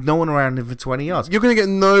know, with no one around him for 20 yards. You're going to get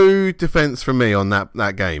no defense from me on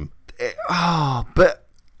that game. But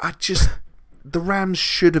the Rams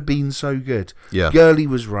should have been so good. Yeah, Gurley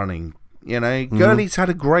was running. Gurley's had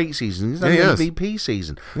a great season. He's had an MVP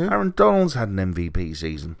season. Yeah. Aaron Donald's had an MVP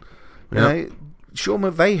season. Sean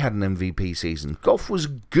McVay had an MVP season. Goff was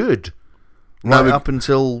good up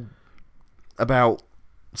until about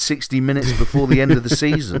 60 minutes before the end of the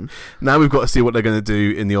season. Now we've got to see what they're going to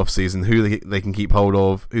do in the off-season, who they can keep hold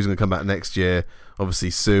of, who's going to come back next year.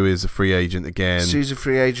 Obviously, Sue is a free agent again. Sue's a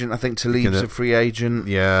free agent. I think Talib's a free agent.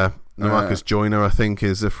 Yeah. Marcus Joyner, I think,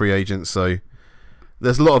 is a free agent. So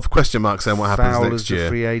there's a lot of question marks on what happens next year. Fowler's a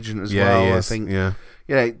free agent as well. He is. I think.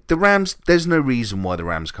 The Rams. There's no reason why the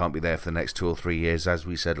Rams can't be there for the next 2 or 3 years, as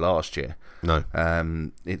we said last year. No.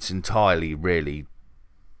 It's entirely really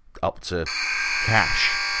up to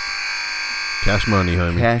cash. Cash money,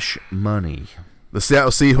 homie. Cash money. The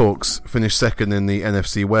Seattle Seahawks finished second in the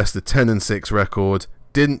NFC West, a 10-6 record.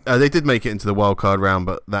 They did make it into the wild card round,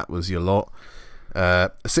 but that was your lot.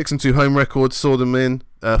 A 6-2 home record saw them in.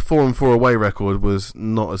 4-4 away record was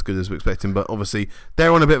not as good as we expected, but obviously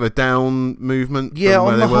they're on a bit of a down movement. Yeah,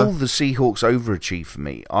 on the whole, the Seahawks overachieved for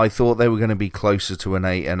me. I thought they were going to be closer to an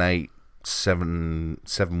 8-8,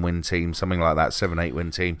 7-win team, something like that, 7-8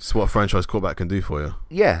 win team. It's what a franchise quarterback can do for you.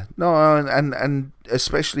 Yeah, no, and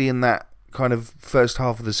especially in that kind of first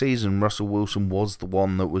half of the season, Russell Wilson was the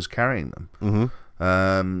one that was carrying them.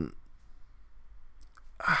 Mm-hmm.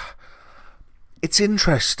 It's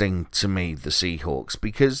interesting to me, the Seahawks,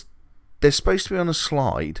 because they're supposed to be on a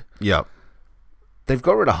slide. Yep. They've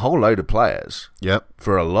got rid of a whole load of players. Yep.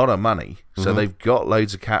 For a lot of money. So they've got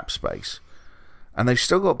loads of cap space. And they've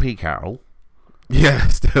still got Pete Carroll. Yeah,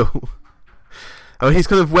 still. Oh, he's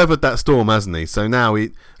kind of weathered that storm, hasn't he? So now,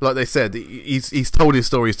 like they said, he's told his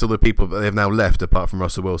stories to the people that they've now left, apart from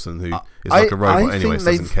Russell Wilson, who is like a robot anyway,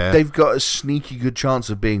 so doesn't care. They've got a sneaky good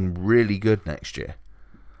chance of being really good next year.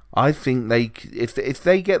 I think if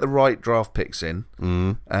they get the right draft picks in,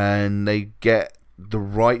 and they get the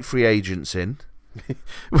right free agents in,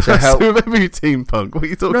 to help with every team, Punk. What are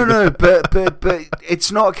you talking about? but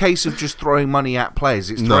it's not a case of just throwing money at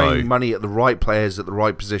players. It's throwing money at the right players at the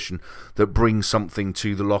right position that brings something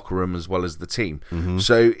to the locker room as well as the team.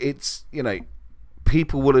 So it's,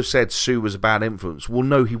 people would have said Sue was a bad influence. Well,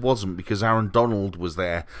 no, he wasn't, because Aaron Donald was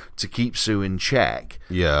there to keep Sue in check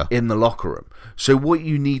in the locker room. So what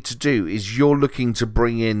you need to do is you're looking to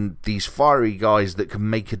bring in these fiery guys that can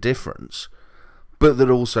make a difference, but that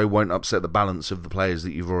also won't upset the balance of the players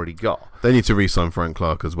that you've already got. They need to re-sign Frank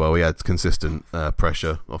Clark as well. He had consistent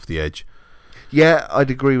pressure off the edge. Yeah,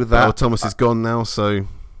 I'd agree with that. Well, Thomas is gone now, so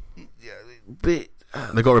but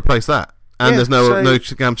they've got to replace that. And there's no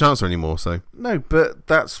Cam Chancellor anymore. So no, but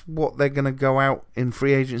that's what they're going to go out in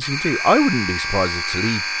free agency and do. I wouldn't be surprised if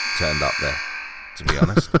Talib turned up there, to be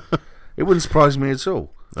honest. It wouldn't surprise me at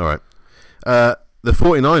all. All right. The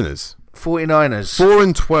 49ers.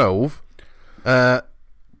 4-12. An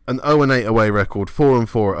 0-8 away record,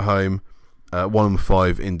 4-4 at home,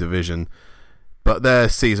 1-5 in division. But their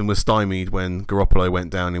season was stymied when Garoppolo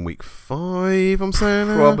went down in week 5, I'm saying.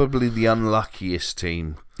 Probably the unluckiest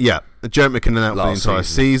team. Yeah, Jarrett McKinnon out for the entire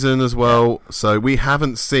season as well. Yeah. So we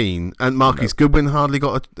haven't seen, and Marquise Goodwin hardly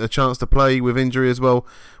got a chance to play with injury as well.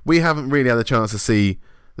 We haven't really had a chance to see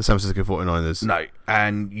the San Francisco 49ers. No,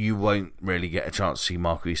 and you won't really get a chance to see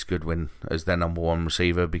Marquise Goodwin as their number one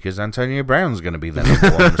receiver, because Antonio Brown's going to be their number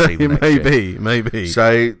one receiver next year. Maybe.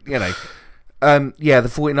 So, the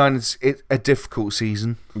 49ers, it's a difficult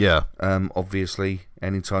season. Yeah. Obviously,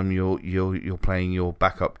 anytime you're playing your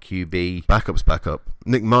backup QB. Backup's backup.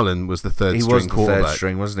 Nick Mullen was the third string quarterback. He was the third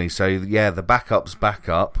string, wasn't he? So, the backup's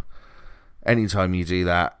backup. Anytime you do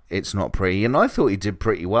that, it's not pretty. And I thought he did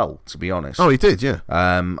pretty well, to be honest. Oh, he did, yeah.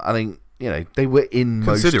 I think, they were in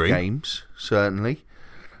most games, certainly.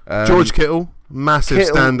 George Kittle, massive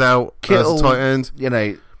standout as a tight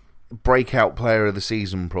end. Breakout player of the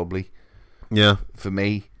season, probably. Yeah. For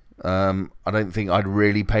me. I don't think I'd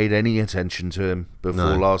really paid any attention to him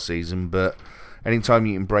before last season, but anytime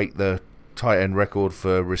you can break the tight end record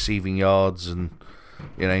for receiving yards and,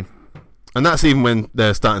 And that's even when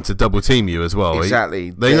they're starting to double team you as well.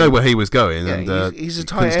 Exactly. They know where he was going. Yeah, and he's a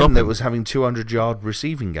tight end that was having 200-yard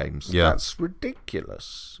receiving games. Yeah. That's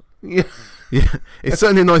ridiculous. Yeah. Yeah. It's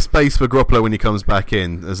certainly a nice base for Garoppolo when he comes back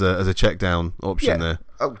in as a check down option there.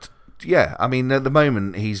 Oh, yeah. I mean, at the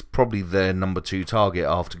moment, he's probably their number 2 target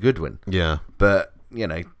after Goodwin. Yeah. But,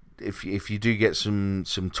 if you do get some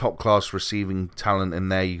top class receiving talent in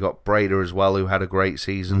there, you got Breda as well, who had a great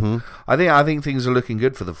season. I think things are looking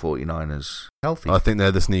good for the 49ers. Healthy. I think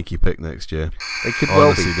they're the sneaky pick next year. They could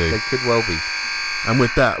well be. They could well be. And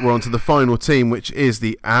with that, we're on to the final team, which is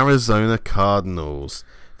the Arizona Cardinals.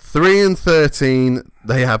 3-13.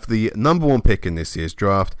 They have the number 1 pick in this year's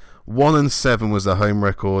draft. 1-7 was their home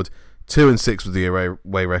record. 2-6 was the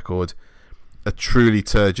away record. A truly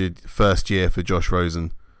turgid first year for Josh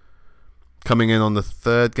Rosen. Coming in on the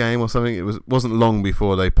 3rd game or something. It wasn't long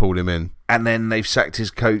before they pulled him in. And then they've sacked his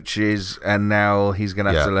coaches, and now he's going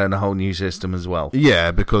to have to learn a whole new system as well.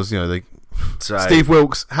 Yeah, because Steve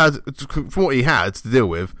Wilkes had, for what he had to deal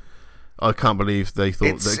with, I can't believe they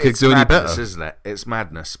thought they could do any better. It's madness, isn't it? It's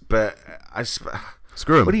madness. But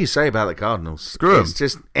screw them. What do you say about the Cardinals? Screw them. It's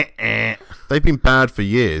just They've been bad for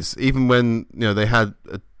years. Even when they had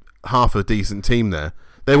half a decent team there.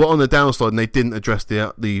 They were on the downslide and they didn't address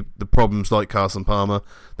the problems like Carson Palmer.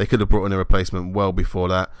 They could have brought in a replacement well before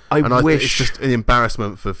that. It's just an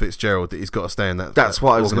embarrassment for Fitzgerald that he's got to stay in that. That's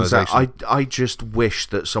what I was going to say. I just wish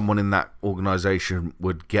that someone in that organisation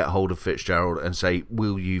would get hold of Fitzgerald and say,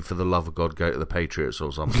 "Will you, for the love of God, go to the Patriots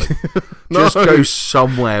or something? Just go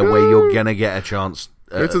somewhere where you're going to get a chance.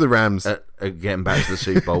 Go to the Rams. At getting back to the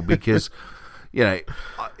Super Bowl because,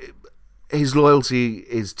 his loyalty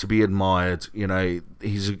is to be admired.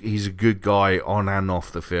 He's a good guy on and off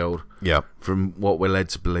the field. Yeah. From what we're led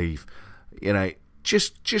to believe,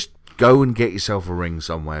 just go and get yourself a ring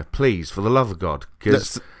somewhere, please, for the love of God,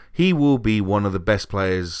 because he will be one of the best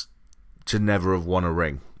players to never have won a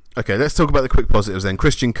ring. Okay, let's talk about the quick positives then.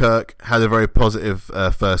 Christian Kirk had a very positive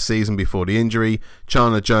first season before the injury.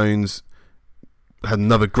 Chandler Jones had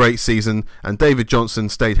another great season, and David Johnson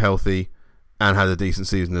stayed healthy and had a decent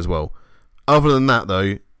season as well. Other than that,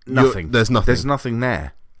 though, there's nothing. There's nothing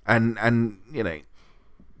there. And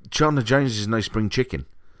Chandler Jones is no spring chicken.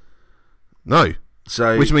 No.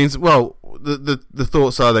 So, which means, well, the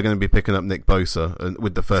thoughts are they're going to be picking up Nick Bosa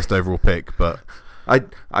with the first overall pick, but I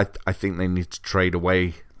think they need to trade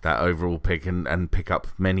away that overall pick and pick up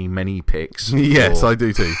many picks. Yes, I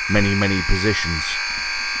do too. Many positions.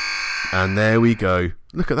 And there we go.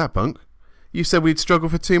 Look at that, Punk. You said we'd struggle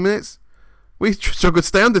for 2 minutes. We struggled to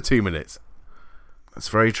stay under 2 minutes. That's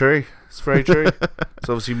very true. It's very true. There's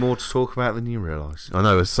obviously more to talk about than you realise. I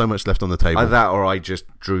know, there's so much left on the table. Either that or I just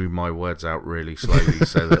drew my words out really slowly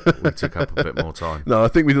so that we took up a bit more time. No, I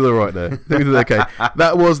think we did all right there. I think we did okay.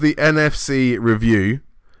 That was the NFC review.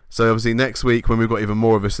 So obviously next week when we've got even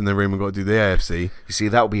more of us in the room, we've got to do the AFC. You see,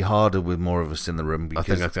 that'll be harder with more of us in the room because I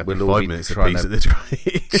think that's we'll all all be 5 be minutes a trying piece to at this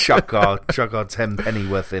rate. chuck our 10 penny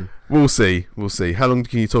worth in. We'll see. How long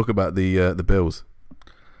can you talk about the Bills?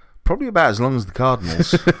 Probably about as long as the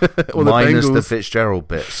Cardinals, Or minus the the Bengals. Fitzgerald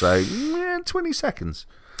bit. So 20 seconds.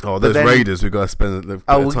 Oh, But those then- Raiders, we've got to spend a bit of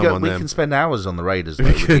time on we them. can spend hours on the Raiders though,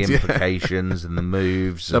 with could, the yeah. implications and the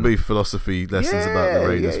moves. There'll and- be philosophy lessons about the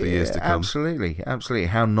Raiders for years to come. Absolutely.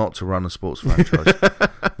 How not to run a sports franchise.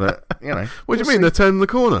 But, you know. What do you we'll mean? see. They're turning the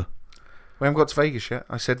corner. We haven't got to Vegas yet.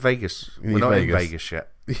 I said Vegas. You We're not need in Vegas. Vegas yet.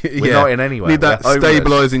 Yeah. We're not in anywhere. Need that We're homeless.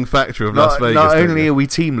 stabilising factor of Las Vegas. Not don't only you? are we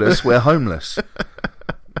teamless, we're homeless.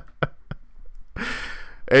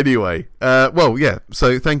 Anyway, well, yeah.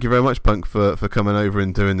 So thank you very much, Punk, for coming over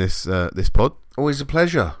and doing this this pod Always a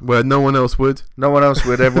pleasure. where no one else would. No one else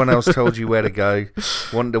would. Everyone else told you where to go.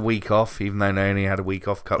 Wanted a week off, even though they only had a week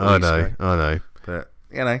off a couple of weeks ago. I know. But,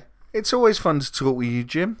 you know, it's always fun to talk with you,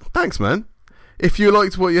 Jim. Thanks, man. If you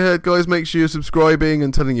liked what you heard, guys, make sure you're subscribing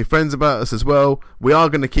and telling your friends about us as well. We are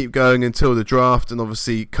going to keep going until the draft and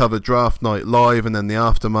obviously cover draft night live and then the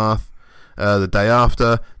aftermath the day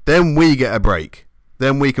after. Then we get a break.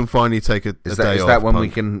 Then we can finally take a day off. Is that when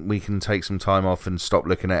Punk. we can take some time off and stop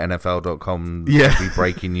looking at NFL.com Yeah. every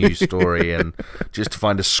breaking news story and just to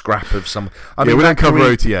find a scrap of some... I Yeah, mean, we don't that cover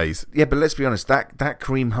Kareem- OTAs. Yeah, but let's be honest, that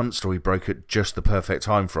Kareem Hunt story broke at just the perfect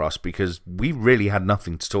time for us because we really had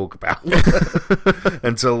nothing to talk about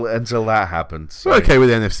until that happened. So We're okay with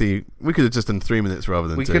the NFC. We could have just done 3 minutes rather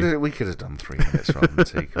than we 2. could have done 3 minutes rather than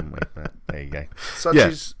 2, couldn't we? But there you go.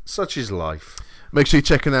 Such is life. Make sure you're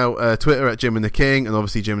checking out Twitter at Jim and the King and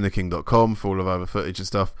obviously jimandtheking.com for all of our other footage and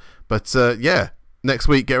stuff. But yeah, next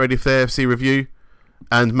week get ready for the AFC review,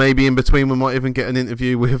 and maybe in between we might even get an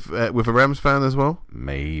interview with a Rams fan as well.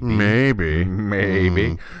 Maybe.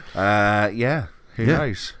 Yeah. Who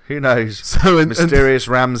knows? Who knows? So Mysterious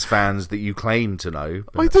Rams fans that you claim to know.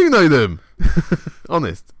 I do know them.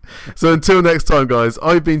 Honest. So until next time, guys,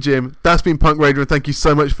 I've been Jim. That's been Punk Raider, and thank you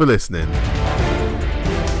so much for listening.